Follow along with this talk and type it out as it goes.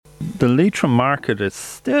The Leitrim market is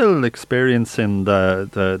still experiencing the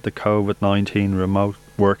COVID-19 remote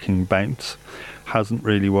working bounce. Hasn't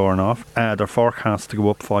really worn off. They're forecast to go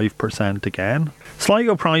up 5% again.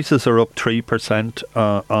 Sligo prices are up 3%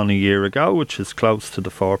 on a year ago, which is close to the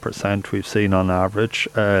 4% we've seen on average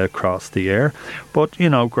across the year. But,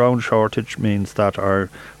 growing shortage means that our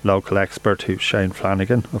local expert, who's Shane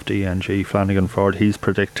Flanagan of the ENG Flanagan Ford, he's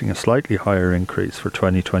predicting a slightly higher increase for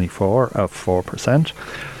 2024 of 4%.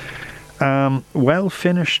 Well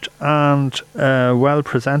finished and well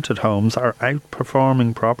presented homes are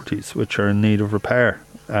outperforming properties which are in need of repair,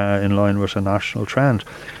 in line with a national trend.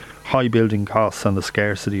 High building costs and the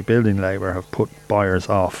scarcity of building labour have put buyers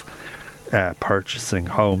off purchasing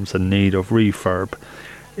homes in need of refurb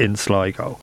in Sligo.